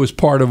Blue Crew is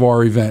part of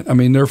our event. I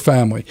mean, they're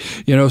family,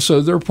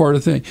 so they're part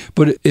of the thing.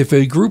 But if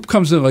a group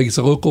comes in, like it's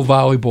a local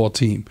volleyball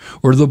team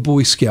or the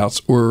Boy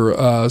Scouts,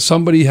 or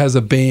somebody has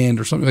a band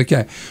or something like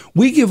that,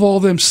 we give all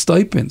them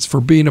stipends for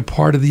being a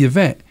part of the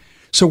event.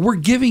 So we're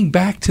giving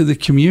back to the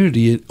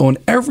community on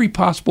every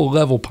possible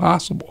level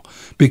possible,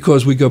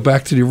 because we go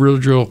back to the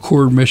original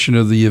core mission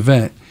of the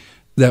event.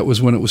 That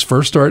was when it was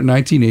first started in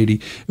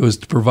 1980. It was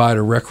to provide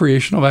a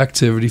recreational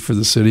activity for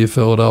the city of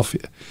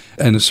Philadelphia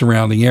and the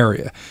surrounding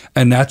area.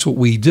 And that's what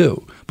we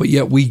do. But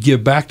yet we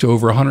give back to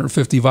over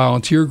 150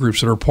 volunteer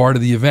groups that are part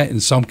of the event in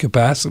some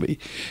capacity,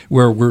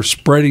 where we're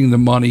spreading the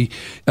money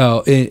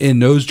in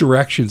those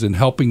directions and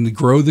helping to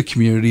grow the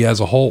community as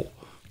a whole.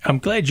 I'm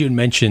glad you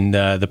mentioned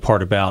the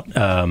part about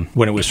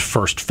when it was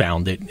first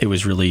founded. It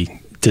was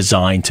really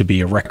designed to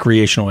be a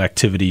recreational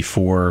activity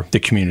for the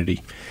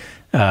community.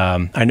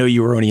 I know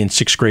you were only in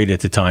 6th grade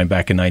at the time,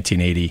 back in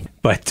 1980,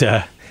 but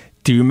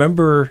do you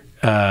remember,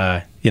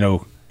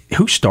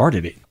 who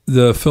started it?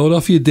 The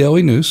Philadelphia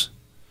Daily News,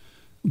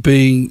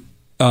 being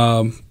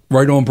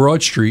right on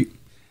Broad Street,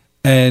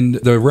 and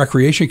the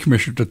Recreation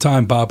Commissioner at the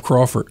time, Bob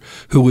Crawford,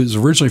 who was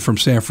originally from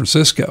San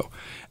Francisco.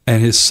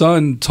 And his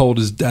son told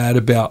his dad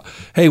about,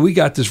 hey, we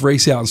got this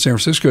race out in San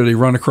Francisco. They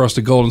run across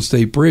the Golden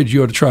State Bridge.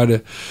 You ought to try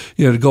to,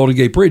 the Golden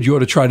Gate Bridge. You ought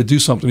to try to do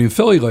something in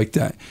Philly like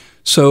that.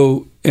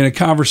 So in a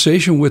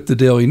conversation with the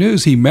Daily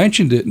News, he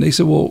mentioned it, and they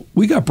said, well,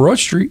 we got Broad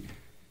Street.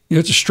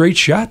 It's a straight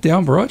shot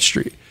down Broad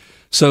Street.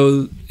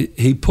 So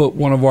he put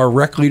one of our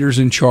rec leaders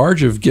in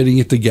charge of getting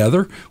it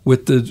together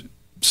with the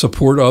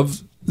support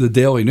of the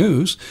Daily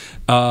News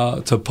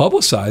to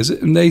publicize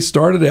it, and they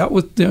started out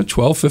with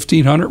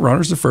 1,500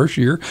 runners the first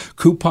year,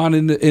 coupon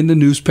in the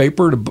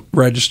newspaper to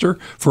register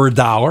for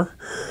 $1,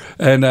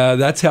 and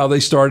that's how they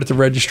started the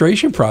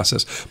registration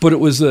process. But it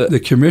was the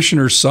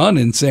commissioner's son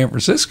in San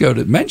Francisco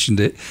that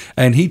mentioned it,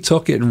 and he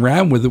took it and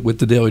ran with it with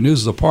the Daily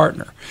News as a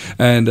partner,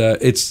 and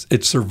it's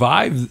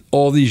survived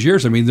all these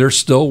years. I mean, they're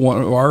still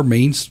one of our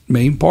main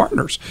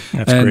partners.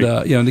 That's and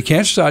great. The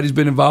Cancer Society's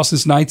been involved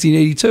since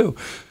 1982.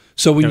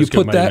 So when you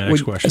put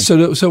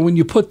that, so when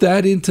you put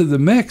that into the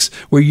mix,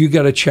 where you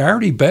got a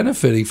charity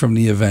benefiting from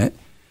the event,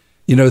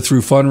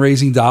 through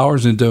fundraising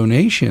dollars and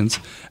donations,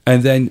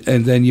 and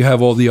then you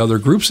have all the other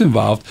groups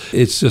involved,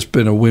 it's just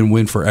been a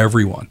win-win for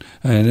everyone.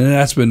 And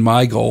that's been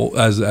my goal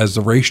as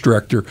the race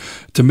director,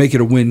 to make it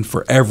a win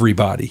for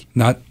everybody,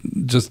 not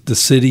just the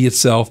city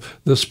itself,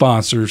 the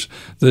sponsors,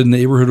 the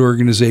neighborhood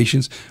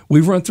organizations.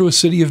 We've run through a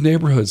city of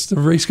neighborhoods. The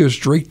race goes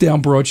straight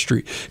down Broad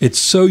Street. It's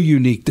so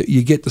unique that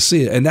you get to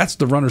see it. And that's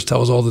the runners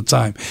tell us all the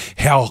time,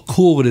 how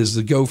cool it is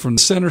to go from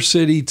the center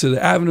city to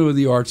the Avenue of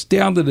the Arts,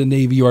 down to the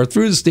Navy Yard,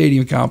 through the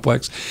stadium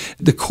complex.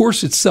 The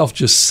course itself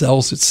just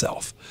sells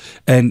itself.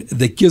 and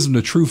that gives them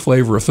the true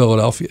flavor of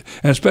Philadelphia,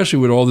 and especially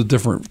with all the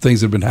different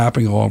things that have been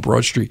happening along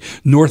Broad Street,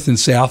 North and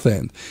South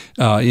End.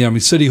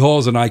 City Hall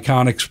is an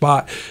iconic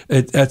spot.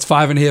 That's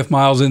 5.5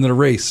 miles into the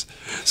race,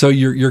 so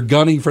you're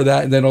gunning for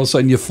that, and then all of a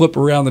sudden you flip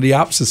around to the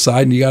opposite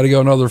side, and you got to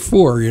go another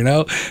 4,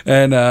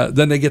 and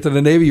then they get to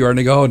the Navy Yard, and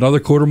they go, another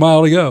quarter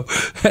mile to go,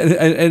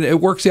 and it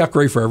works out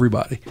great for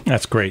everybody.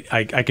 That's great.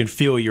 I can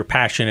feel your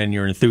passion and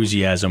your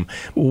enthusiasm.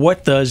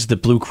 What does the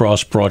Blue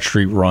Cross Broad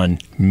Street Run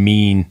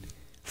mean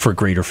for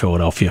Greater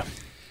Philadelphia?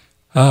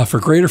 For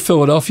Greater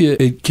Philadelphia,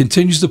 it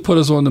continues to put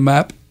us on the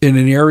map in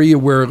an area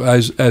where,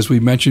 as we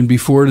mentioned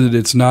before, that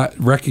it's not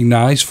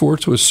recognized for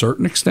to a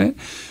certain extent,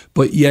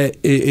 but yet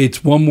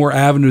it's one more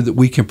avenue that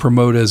we can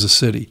promote as a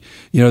city,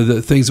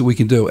 the things that we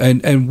can do.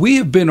 And we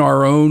have been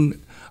our own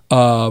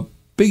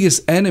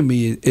biggest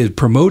enemy in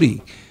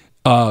promoting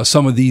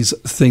some of these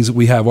things that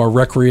we have, our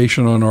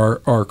recreational and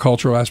our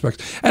cultural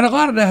aspects. And a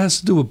lot of that has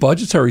to do with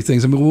budgetary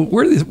things. I mean,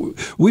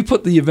 we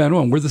put the event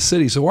on. We're the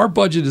city. So our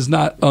budget is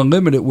not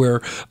unlimited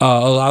where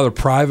a lot of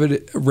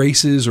private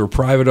races or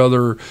private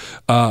other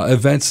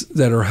events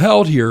that are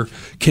held here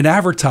can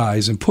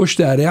advertise and push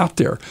that out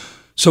there.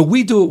 So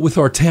we do it with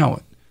our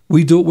talent.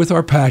 We do it with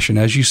our passion.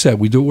 As you said,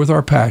 we do it with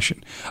our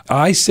passion.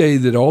 I say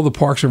that all the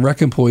Parks and Rec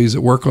employees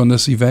that work on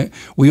this event,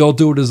 we all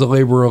do it as a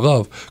labor of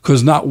love,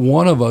 because not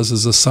one of us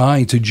is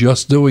assigned to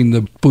just doing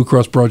the Blue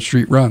Cross Broad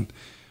Street Run.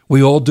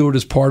 We all do it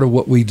as part of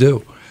what we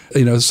do.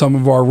 Some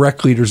of our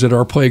rec leaders at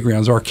our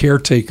playgrounds, our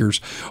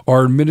caretakers,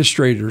 our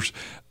administrators,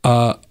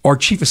 our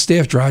chief of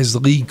staff drives the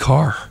lead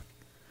car.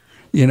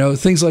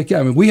 Things like that.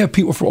 I mean, we have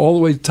people from all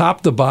the way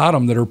top to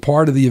bottom that are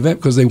part of the event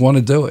because they want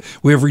to do it.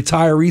 We have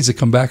retirees that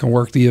come back and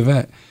work the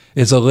event.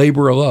 It's a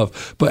labor of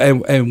love. But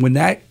and when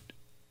that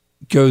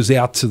goes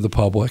out to the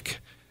public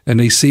and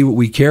they see what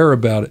we care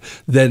about it,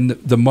 then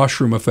the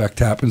mushroom effect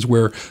happens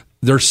where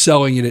they're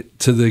selling it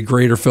to the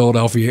greater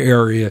Philadelphia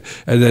area,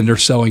 and then they're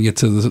selling it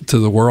to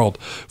the world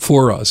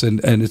for us,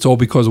 and it's all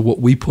because of what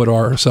we put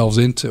ourselves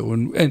into.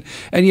 And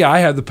yeah, I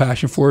have the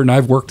passion for it, and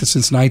I've worked it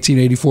since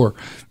 1984.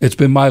 It's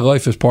been my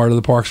life as part of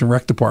the Parks and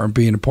Rec department,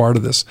 being a part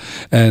of this.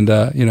 And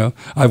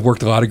I've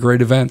worked a lot of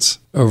great events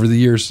over the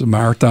years: the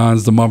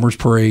marathons, the mummers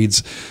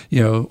parades,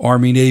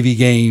 Army Navy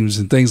games,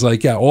 and things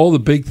like that. All the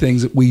big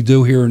things that we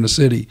do here in the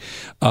city,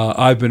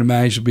 I've been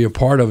managed to be a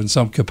part of in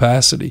some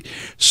capacity.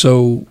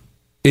 So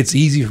it's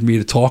easy for me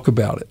to talk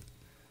about it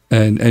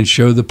and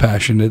show the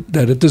passion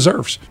that it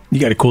deserves. You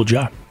got a cool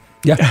job.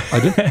 Yeah,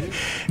 I did.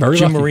 Very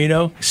Jim lucky.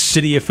 Marino,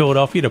 City of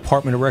Philadelphia,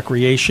 Department of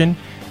Recreation,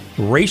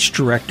 Race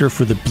Director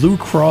for the Blue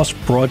Cross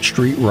Broad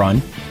Street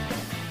Run.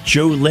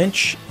 Joe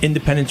Lynch,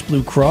 Independence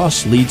Blue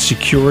Cross, leads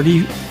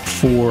security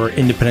for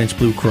Independence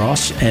Blue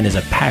Cross and is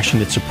a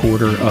passionate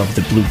supporter of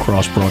the Blue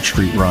Cross Broad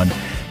Street Run.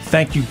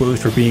 Thank you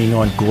both for being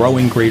on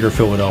Growing Greater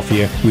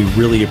Philadelphia. We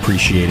really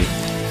appreciate it.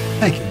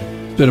 Thank you.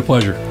 It's been a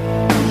pleasure.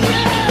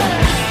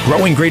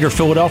 Growing Greater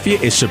Philadelphia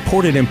is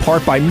supported in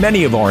part by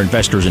many of our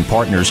investors and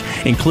partners,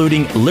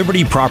 including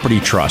Liberty Property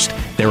Trust.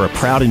 They're a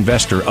proud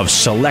investor of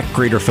Select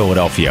Greater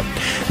Philadelphia.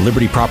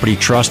 Liberty Property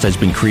Trust has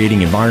been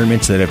creating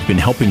environments that have been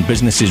helping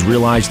businesses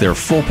realize their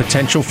full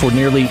potential for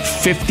nearly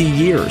 50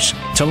 years.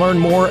 To learn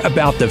more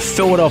about the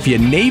Philadelphia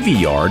Navy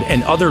Yard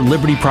and other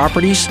Liberty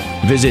properties,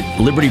 visit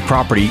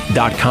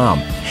libertyproperty.com.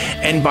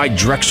 And by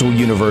Drexel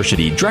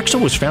University. Drexel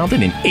was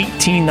founded in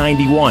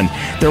 1891.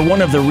 They're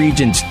one of the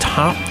region's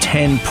top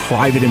 10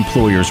 private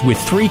employers with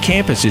 3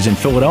 campuses in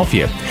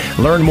Philadelphia.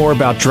 Learn more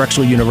about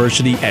Drexel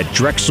University at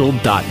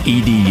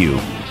drexel.edu.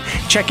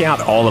 Check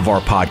out all of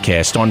our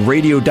podcasts on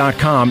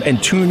radio.com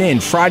and tune in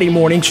Friday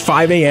mornings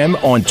 5 a.m.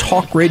 on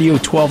Talk Radio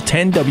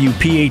 1210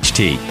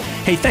 WPHT.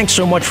 Hey, thanks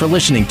so much for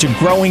listening to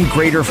Growing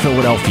Greater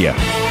Philadelphia.